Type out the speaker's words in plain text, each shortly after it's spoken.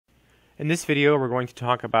In this video, we're going to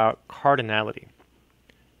talk about cardinality.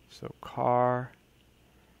 So cardinality.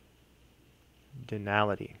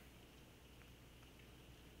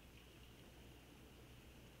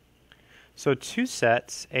 So two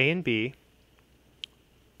sets, A and B,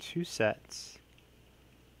 two sets,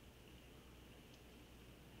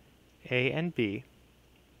 A and B,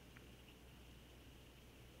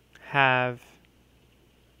 have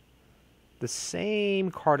the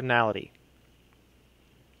same cardinality.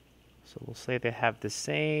 So we'll say they have the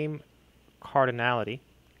same cardinality.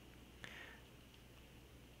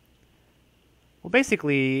 Well,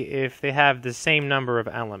 basically, if they have the same number of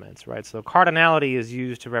elements, right? So cardinality is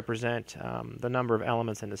used to represent the number of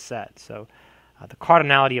elements in a set. So the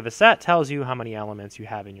cardinality of a set tells you how many elements you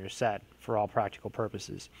have in your set for all practical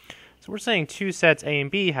purposes. So we're saying two sets A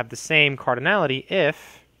and B have the same cardinality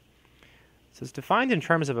if, so it's defined in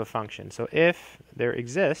terms of a function. So if there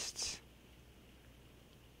exists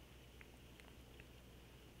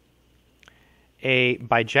a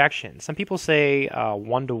bijection. Some people say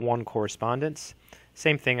one-to-one correspondence.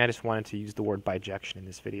 Same thing, I just wanted to use the word bijection in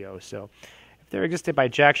this video. So if there exists a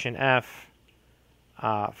bijection f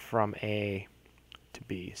from A to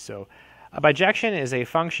B. So a bijection is a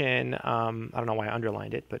function, I don't know why I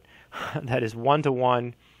underlined it, but that is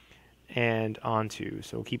one-to-one and onto.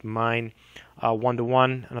 So keep in mind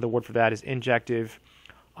one-to-one, another word for that is injective.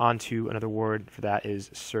 Onto, another word for that is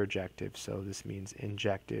surjective. So this means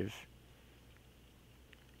injective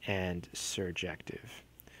and surjective.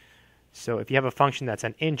 So if you have a function that's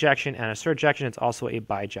an injection and a surjection, it's also a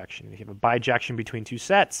bijection. If you have a bijection between two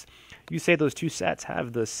sets, you say those two sets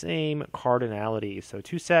have the same cardinality. So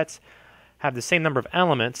two sets have the same number of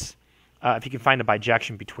elements if you can find a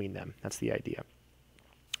bijection between them. That's the idea.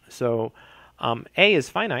 So A is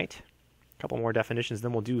finite. A couple more definitions,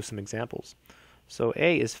 then we'll do some examples. So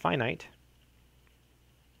A is finite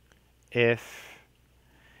if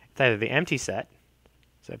it's either the empty set.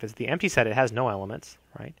 So if it's the empty set, it has no elements,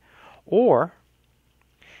 right? Or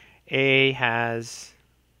A has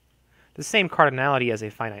the same cardinality as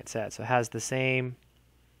a finite set. So it has the same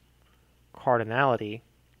cardinality,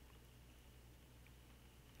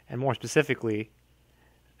 and more specifically,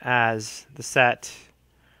 as the set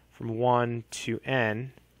from 1 to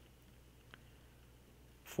n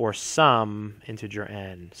for some integer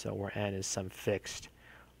n. So where n is some fixed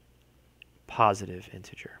positive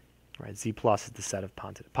integer. Right, Z plus is the set of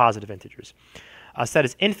positive integers. A set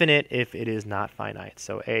is infinite if it is not finite.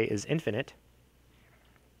 So A is infinite.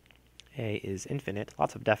 A is infinite.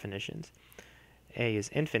 Lots of definitions. A is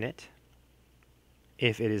infinite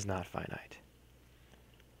if it is not finite.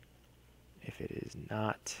 If it is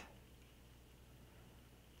not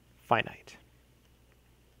finite.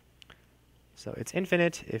 So it's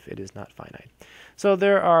infinite if it is not finite. So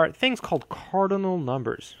there are things called cardinal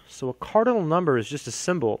numbers. So a cardinal number is just a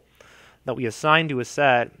symbol that we assign to a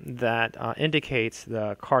set that indicates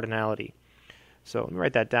the cardinality. So let me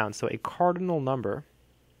write that down. So a cardinal number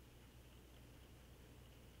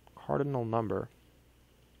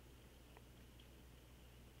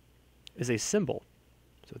is a symbol.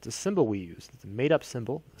 So it's a symbol we use. It's a made-up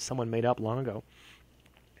symbol someone made up long ago,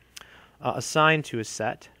 assigned to a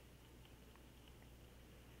set.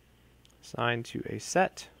 Assigned to a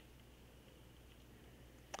set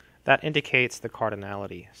that indicates the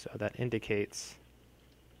cardinality. So that indicates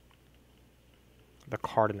the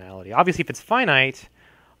cardinality. Obviously, if it's finite,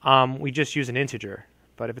 we just use an integer.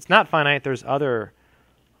 But if it's not finite, there's other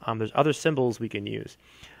symbols we can use.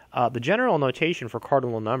 The general notation for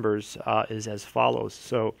cardinal numbers is as follows.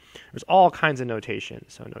 So there's all kinds of notation.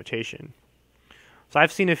 So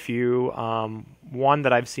I've seen a few. One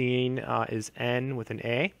that I've seen is n with an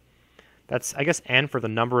A. That's, I guess, n for the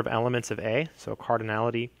number of elements of A. So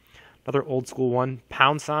cardinality. Another old school one,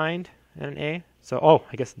 pound sign and an A. So,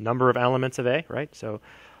 I guess number of elements of A, right? So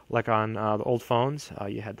like on the old phones,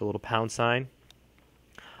 you had the little pound sign.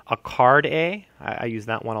 A card A, I use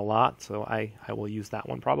that one a lot, so I will use that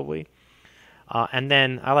one probably. And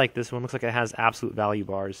then I like this one. Looks like it has absolute value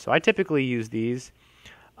bars. So I typically use these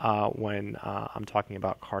when I'm talking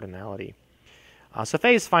about cardinality. So if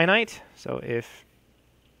A is finite, so if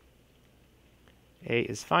A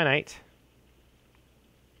is finite,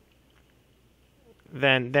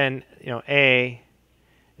 then A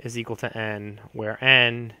is equal to n, where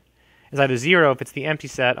n is either 0 if it's the empty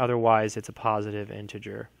set, otherwise it's a positive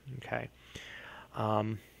integer. Okay.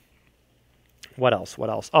 What else?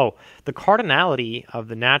 Oh, the cardinality of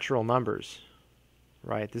the natural numbers.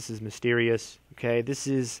 Right, this is mysterious. Okay, this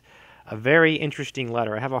is a very interesting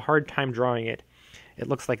letter. I have a hard time drawing it. It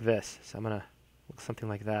looks like this, so I'm gonna look something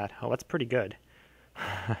like that. Oh, that's pretty good.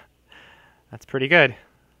 That's pretty good.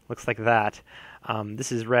 looks like that.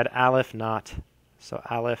 This is read Aleph-Naught. So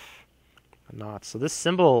Aleph-Naught. So this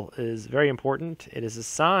symbol is very important. It is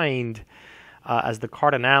assigned as the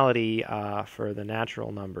cardinality for the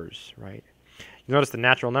natural numbers, right? You notice the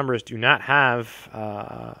natural numbers do not have,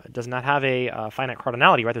 does not have a finite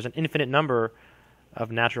cardinality, right? There's an infinite number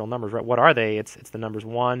of natural numbers, right? What are they? It's the numbers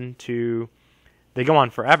 1, 2, they go on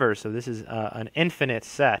forever, so this is an infinite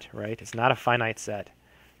set, right? It's not a finite set,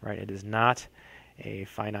 right? It is not a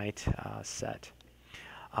finite set.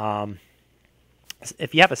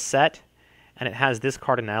 If you have a set and it has this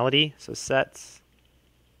cardinality, so sets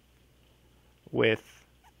with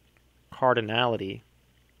cardinality,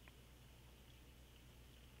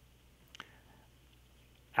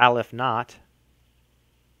 Aleph-Naught,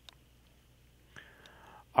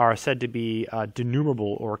 are said to be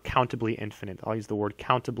denumerable or countably infinite. I'll use the word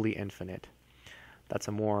countably infinite. That's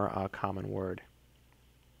a more common word.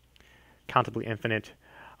 Countably infinite,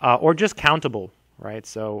 or just countable, right?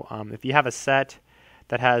 So if you have a set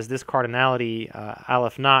that has this cardinality,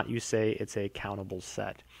 Aleph-Naught, you say it's a countable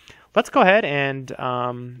set. Let's go ahead and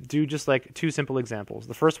do just like 2 simple examples.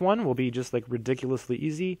 The first one will be just like ridiculously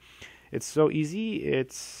easy. It's so easy,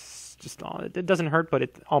 it's just, it doesn't hurt, but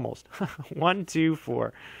it almost. 1, 2,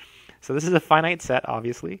 4. So this is a finite set,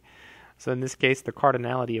 obviously. So in this case, the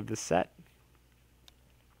cardinality of the set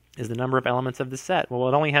is the number of elements of the set. Well,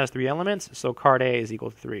 it only has 3 elements, so card A is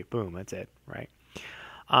equal to 3. Boom, that's it, right?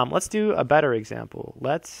 Let's do a better example.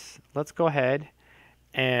 Let's go ahead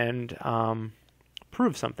and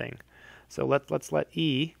prove something. So let's let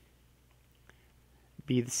E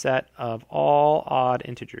be the set of all odd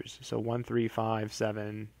integers. So 1, 3, 5,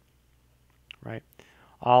 7, right?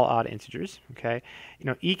 All odd integers, okay? You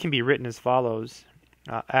know, E can be written as follows,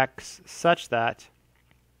 x such that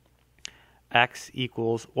x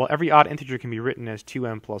equals, well, every odd integer can be written as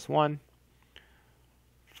 2m plus 1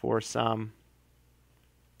 for some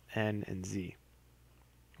n and z,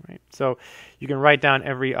 right? So you can write down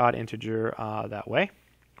every odd integer that way,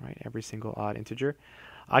 right? Every single odd integer.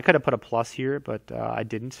 I could have put a plus here, but I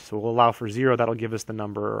didn't, so we'll allow for 0. That'll give us the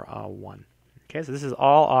number 1. Okay, so this is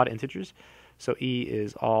all odd integers. So E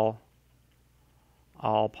is all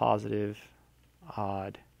positive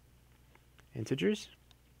odd integers.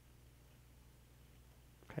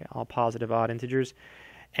 Okay, all positive odd integers.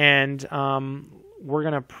 And we're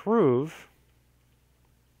going to prove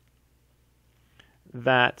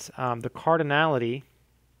that the cardinality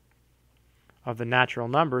of the natural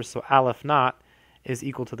numbers, so Aleph-Naught, is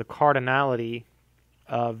equal to the cardinality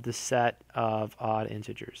of the set of odd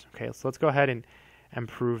integers. Okay, so let's go ahead and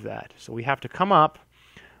prove that. So we have to come up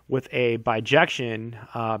with a bijection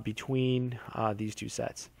between these 2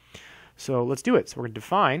 sets. So let's do it. So we're going to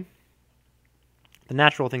define, the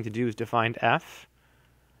natural thing to do is define f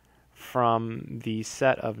from the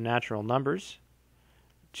set of natural numbers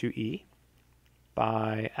to E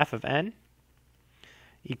by f of n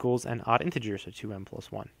equals an odd integer, so 2m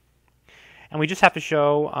plus 1. And we just have to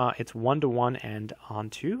show it's 1-to-1 and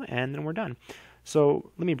onto, and then we're done.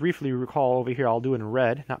 So let me briefly recall over here, I'll do it in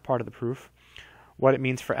red, not part of the proof, what it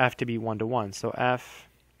means for f to be 1-to-1. So f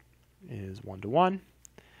is 1-to-1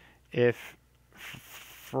 if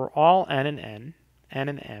for all n and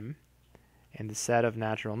m in the set of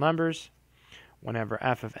natural numbers, whenever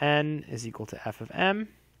f of n is equal to f of m,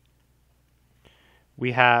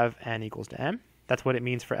 we have n equals to m. That's what it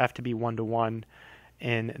means for f to be 1-to-1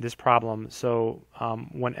 in this problem. So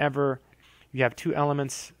whenever you have 2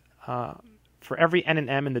 elements for every n and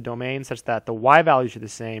m in the domain such that the y values are the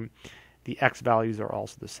same, the x values are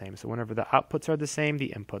also the same. So whenever the outputs are the same,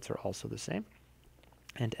 the inputs are also the same.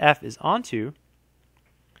 And f is onto,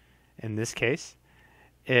 in this case,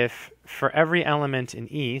 if for every element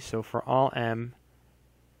in E, so for all m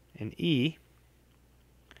in E,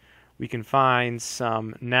 we can find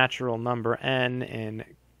some natural number n in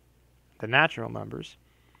the natural numbers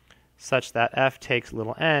such that f takes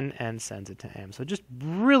little n and sends it to m. So just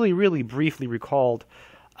really, really briefly recalled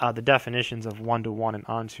the definitions of 1-to-1 and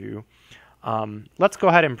onto. Let's go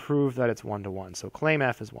ahead and prove that it's 1-to-1. So claim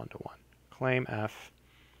f is 1-to-1. Claim f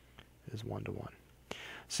is 1-to-1.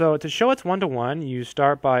 So to show it's 1-to-1, you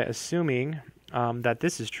start by assuming that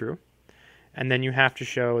this is true, and then you have to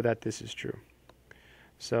show that this is true.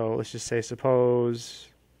 So let's just say suppose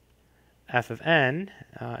f of n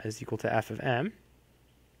is equal to f of m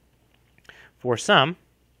for some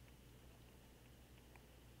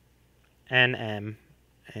nm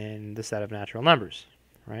in the set of natural numbers,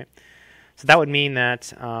 right? So that would mean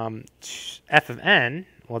that f of n,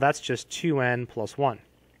 well, that's just 2n plus 1.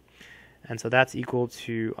 And so that's equal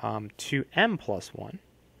to 2m plus 1.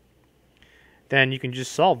 Then you can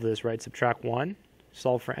just solve this, right? Subtract 1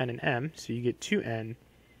 solve for n and m, so you get 2n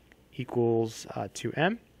equals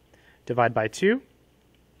 2m. Divide by 2,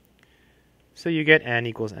 so you get n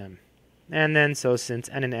equals m. And then, so since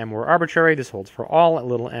n and m were arbitrary, this holds for all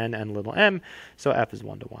little n and little m, so f is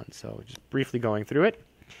 1 to 1. So just briefly going through it.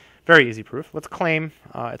 Very easy proof. Let's claim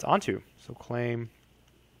it's onto. So claim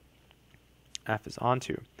f is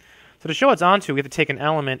onto. So to show it's onto, we have to take an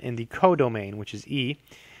element in the codomain, which is E,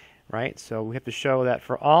 right? So we have to show that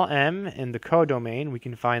for all m in the codomain, we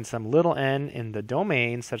can find some little n in the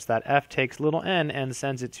domain such that f takes little n and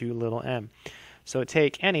sends it to little m. So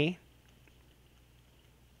take any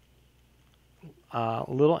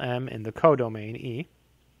little m in the codomain E,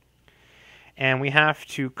 and we have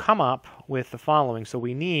to come up with the following. So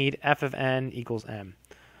we need f of n equals m.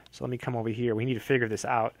 So let me come over here. We need to figure this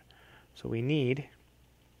out. So we need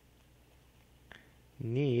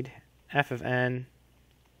f of n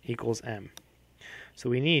equals m. So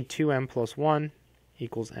we need 2m plus 1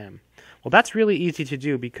 equals m. Well, that's really easy to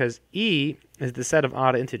do because E is the set of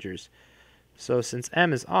odd integers. So since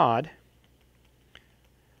m is odd,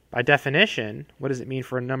 by definition, what does it mean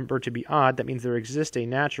for a number to be odd? That means there exists a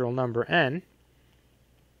natural number n,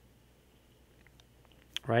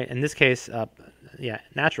 right? In this case,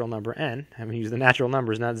 natural number n, I'm going to use the natural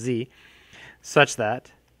numbers, not z, such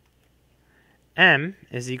that m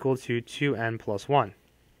is equal to 2n plus 1,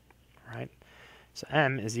 right? So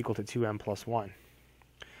m is equal to 2m plus 1.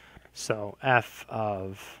 So f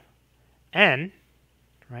of n,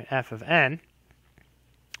 right, f of n,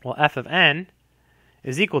 well, f of n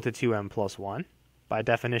is equal to 2m plus 1 by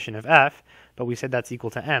definition of f, but we said that's equal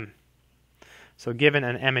to m. So given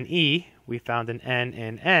an m and e, we found an n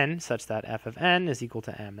in n such that f of n is equal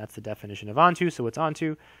to m. That's the definition of onto, so it's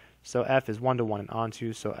onto. So f is 1 to 1 and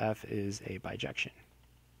onto, so f is a bijection.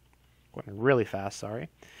 Going really fast, sorry.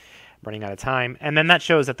 Running out of time. And then that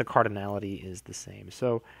shows that the cardinality is the same.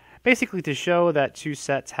 So basically, to show that two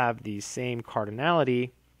sets have the same cardinality,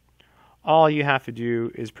 all you have to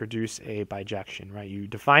do is produce a bijection, right? You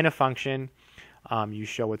define a function, you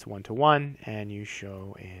show it's 1 to 1, and you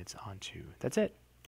show it's onto. That's it.